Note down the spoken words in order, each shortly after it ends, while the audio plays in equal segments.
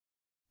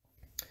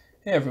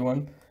Hey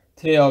everyone,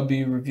 today I'll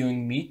be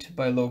reviewing Meat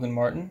by Logan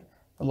Martin.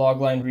 The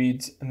logline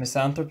reads, "A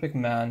misanthropic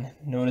man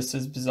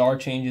notices bizarre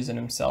changes in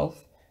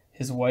himself,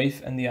 his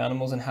wife, and the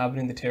animals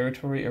inhabiting the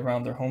territory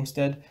around their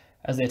homestead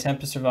as they attempt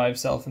to survive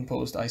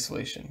self-imposed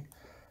isolation."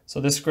 So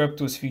this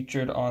script was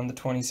featured on the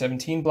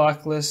 2017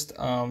 Blacklist.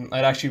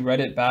 I'd actually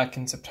read it back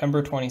in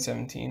September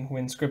 2017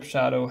 when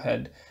Scriptshadow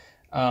had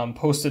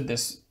posted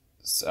this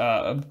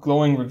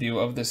glowing review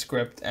of this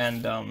script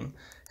and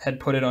had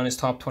put it on his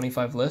top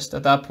 25 list.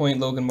 At that point,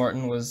 Logan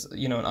Martin was,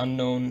 an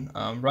unknown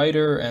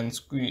writer, and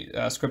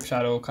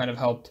Scriptshadow kind of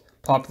helped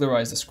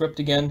popularize the script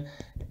again.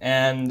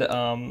 And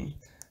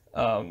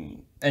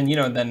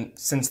then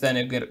since then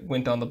it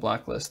went on the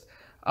blacklist.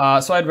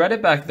 So I'd read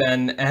it back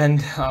then,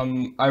 and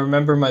I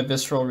remember my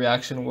visceral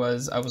reaction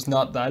was I was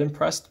not that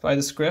impressed by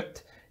the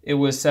script. It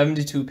was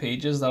 72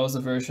 pages. That was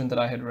the version that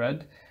I had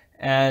read.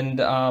 And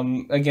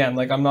again,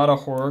 like, I'm not a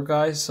horror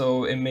guy,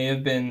 so that may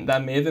have been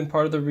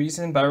part of the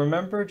reason. But I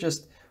remember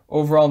just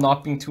overall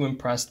not being too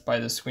impressed by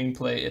the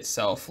screenplay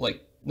itself,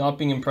 like not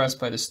being impressed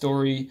by the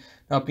story,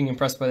 not being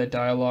impressed by the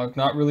dialogue,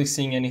 not really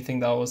seeing anything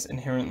that was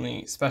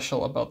inherently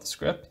special about the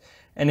script.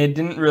 And it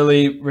didn't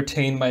really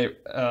retain my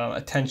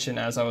attention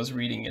as I was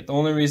reading it. The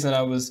only reason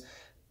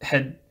I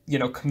had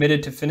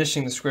committed to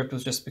finishing the script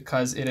was just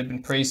because it had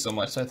been praised so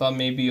much. So I thought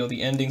maybe,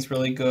 the ending's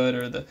really good,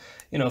 or the,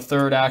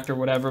 third act or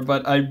whatever.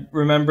 But I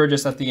remember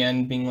just at the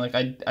end being like,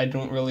 I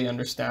don't really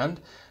understand.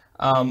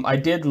 I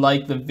did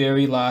like the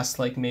very last,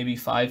 like, maybe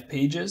 5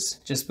 pages,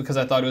 just because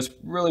I thought it was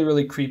really,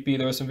 really creepy.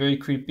 There was some very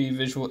creepy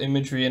visual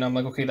imagery, and I'm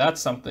like, okay,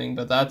 that's something,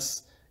 but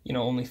that's,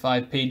 only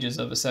 5 pages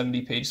of a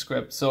 70-page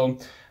script. So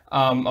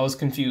I was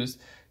confused.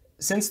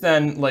 Since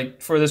then, like,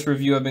 for this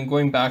review, I've been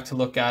going back to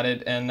look at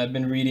it, and I've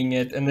been reading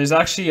it, and there's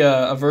actually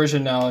a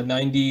version now, a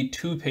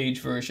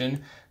 92-page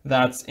version,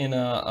 that's in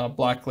a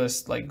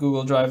blacklist, like,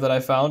 Google Drive that I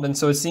found. And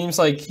so it seems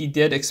like he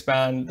did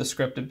expand the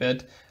script a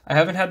bit. I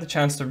haven't had the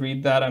chance to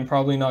read that. I'm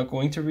probably not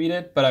going to read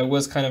it, but I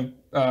was kind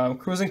of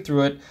cruising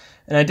through it,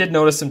 and I did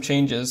notice some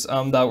changes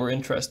that were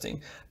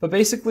interesting. But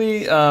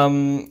basically,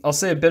 I'll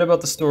say a bit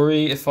about the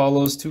story. It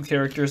follows 2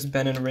 characters,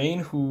 Ben and Rain,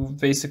 who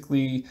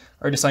basically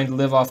are deciding to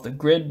live off the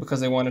grid because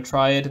they want to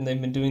try it, and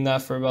they've been doing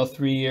that for about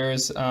 3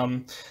 years.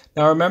 Now,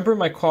 remember,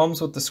 my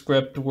qualms with the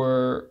script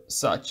were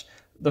such.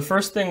 The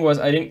first thing was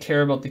I didn't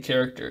care about the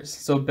characters.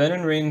 So Ben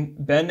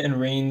and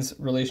Rain's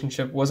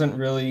relationship wasn't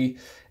really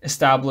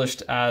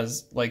established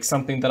as, like,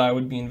 something that I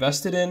would be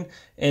invested in,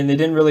 and they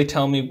didn't really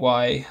tell me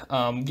why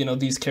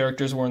these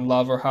characters were in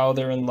love, or how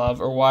they're in love,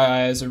 or why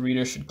I as a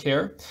reader should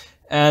care.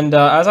 And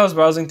as I was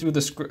browsing through the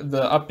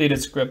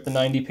updated script, the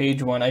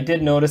 90-page one, I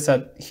did notice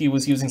that he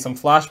was using some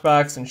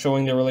flashbacks and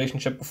showing their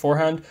relationship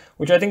beforehand,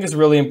 which I think is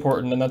really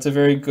important, and that's a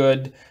very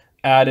good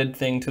added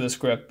thing to the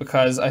script,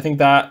 because I think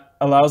that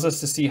allows us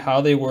to see how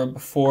they were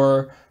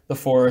before the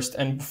forest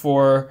and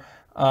before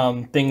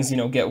things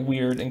get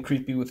weird and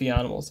creepy with the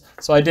animals.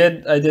 So I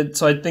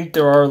think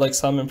there are, like,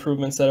 some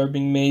improvements that are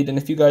being made, and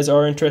if you guys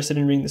are interested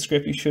in reading the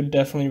script, you should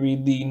definitely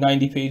read the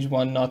 90-page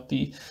one, not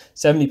the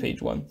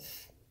 70-page one.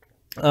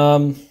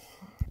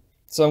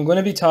 So I'm going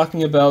to be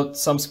talking about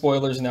some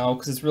spoilers now,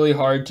 because it's really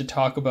hard to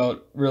talk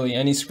about really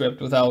any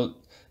script without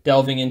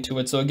delving into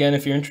it. So again,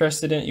 if you're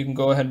interested in it, you can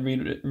go ahead and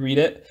read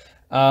it.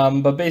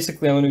 But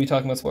basically, I'm going to be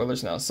talking about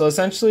spoilers now. So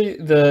essentially,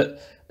 the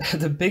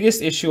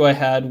biggest issue I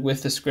had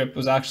with the script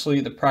was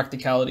actually the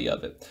practicality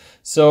of it.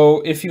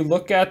 So if you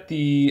look at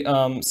the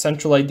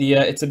central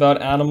idea, it's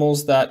about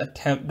animals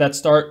that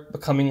start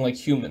becoming like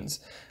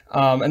humans.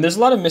 And there's a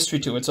lot of mystery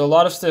to it. So a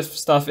lot of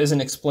stuff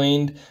isn't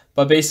explained,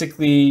 but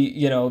basically,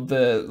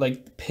 the,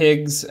 like,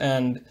 pigs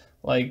and,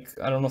 like,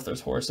 I don't know if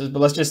there's horses, but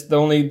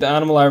the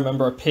animal I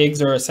remember are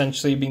pigs are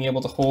essentially being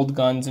able to hold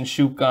guns and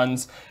shoot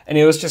guns. And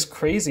it was just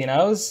crazy. And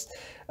I was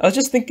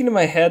just thinking in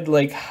my head,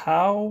 like,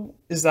 how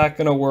is that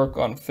going to work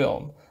on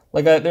film?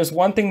 Like, there's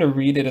one thing to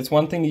read it. It's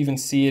one thing to even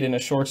see it in a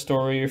short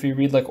story. Or if you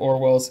read, like,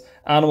 Orwell's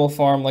Animal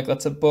Farm, like,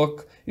 that's a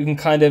book. You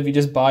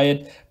just buy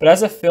it. But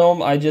as a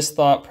film, I just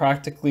thought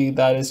practically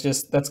that's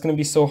going to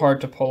be so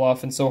hard to pull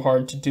off and so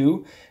hard to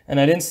do. And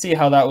I didn't see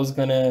how that was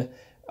going to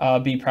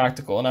be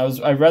practical. And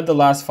I read the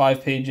last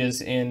 5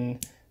 pages in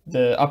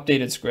the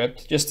updated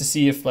script just to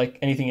see if, like,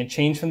 anything had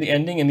changed from the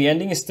ending, and the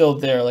ending is still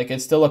there. Like,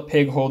 it's still a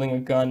pig holding a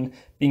gun,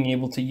 being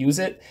able to use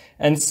it.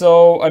 And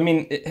so, I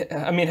mean,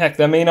 heck,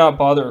 that may not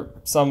bother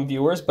some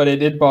viewers, but it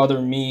did bother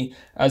me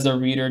as a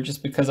reader,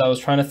 just because I was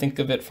trying to think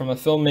of it from a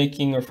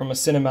filmmaking or from a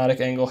cinematic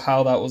angle,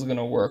 how that was going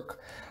to work.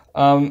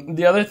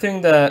 The other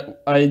thing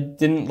that I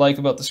didn't like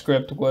about the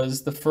script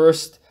was the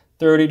first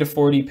 30 to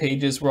 40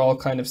 pages were all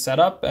kind of set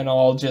up, and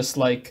all just,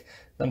 like,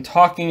 them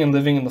talking and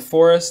living in the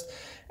forest.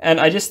 And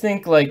I just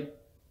think, like,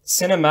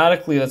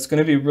 cinematically, that's going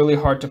to be really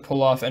hard to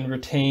pull off and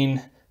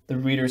retain the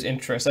reader's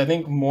interest. I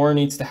think more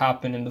needs to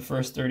happen in the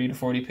first 30 to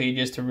 40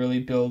 pages to really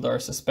build our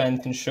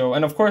suspense and show.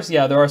 And of course,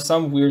 yeah, there are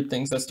some weird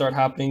things that start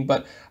happening,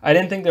 but I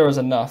didn't think there was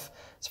enough.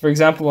 So for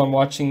example, I'm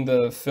watching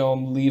the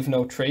film Leave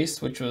No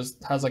Trace, which has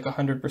like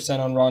 100%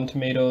 on Rotten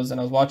Tomatoes, and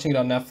I was watching it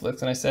on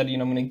Netflix, and I said, I'm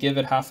going to give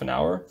it half an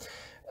hour.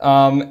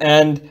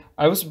 And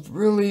I was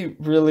really,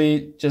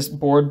 really just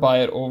bored by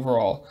it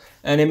overall.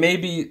 And it may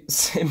be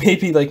it may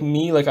be like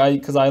me, like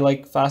because I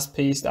like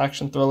fast-paced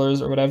action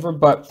thrillers or whatever,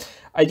 but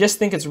I just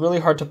think it's really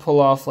hard to pull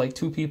off like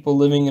two people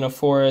living in a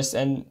forest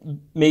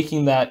and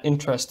making that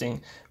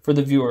interesting for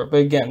the viewer. But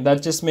again,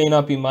 that just may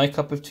not be my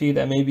cup of tea.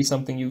 That may be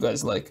something you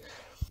guys like.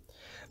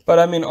 But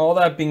I mean, all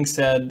that being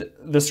said,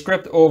 the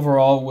script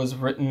overall was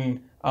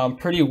written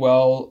pretty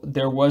well.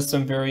 There was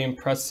some very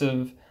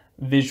impressive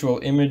visual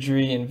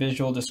imagery and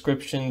visual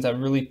descriptions that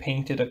really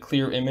painted a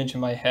clear image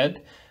in my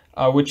head,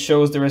 which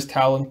shows there is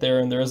talent there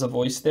and there is a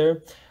voice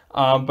there.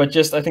 But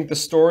just, I think the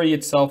story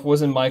itself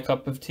wasn't my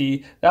cup of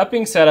tea. That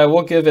being said, I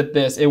will give it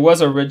this. It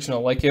was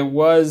original. Like it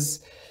was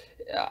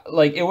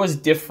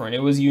different.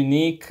 It was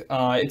unique.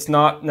 It's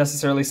not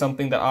necessarily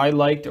something that I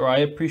liked or I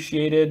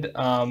appreciated,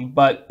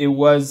 but it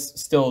was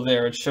still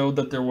there. It showed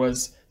that there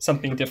was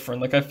something different.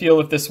 Like I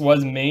feel if this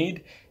was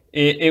made,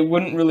 it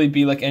wouldn't really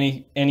be like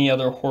any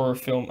other horror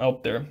film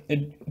out there.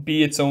 It'd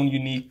be its own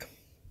unique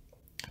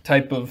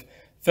type of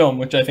film,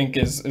 which I think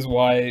is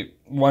why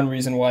one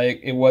reason why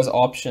it was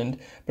optioned.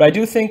 But I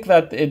do think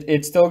that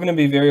it's still going to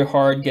be very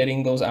hard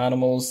getting those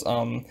animals.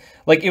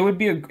 Like it would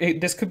be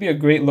this could be a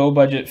great low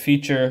budget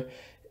feature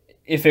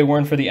if it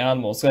weren't for the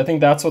animals. So I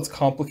think that's what's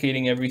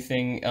complicating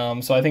everything.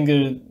 So I think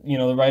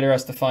the writer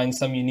has to find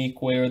some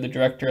unique way, or the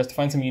director has to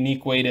find some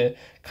unique way to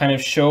kind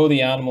of show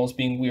the animals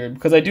being weird.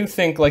 Because I do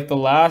think like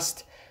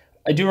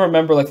I do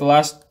remember like the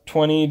last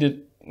 20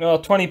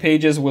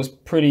 pages was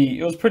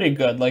pretty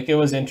good. Like it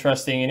was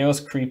interesting and it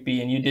was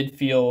creepy, and you did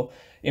feel,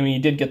 I mean,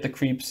 you did get the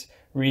creeps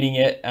reading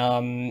it.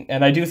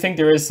 And I do think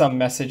there is some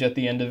message at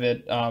the end of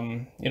it,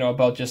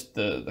 about just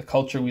the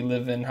culture we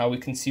live in, how we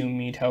consume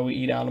meat, how we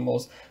eat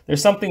animals.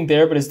 There's something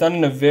there, but it's done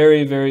in a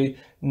very, very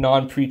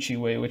non-preachy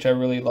way, which I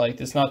really liked.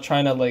 It's not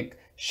trying to like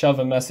shove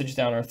a message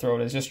down our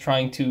throat. It's just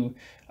trying to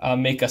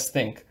make us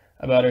think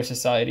about our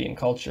society and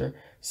culture.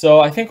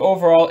 So I think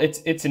overall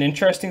it's an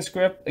interesting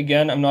script.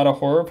 Again, I'm not a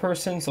horror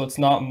person, so it's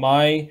not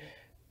my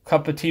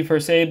cup of tea per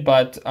se,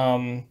 but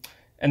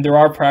and there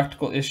are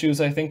practical issues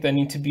I think that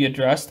need to be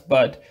addressed.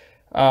 But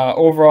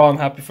overall, I'm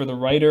happy for the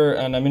writer,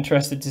 and I'm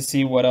interested to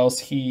see what else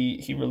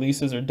he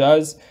releases or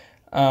does.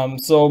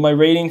 So my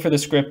rating for the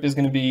script is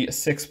going to be a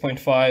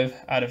 6.5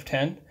 out of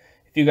 10.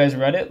 If you guys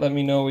read it, let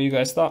me know what you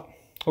guys thought.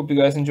 Hope you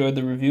guys enjoyed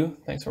the review.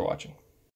 Thanks for watching.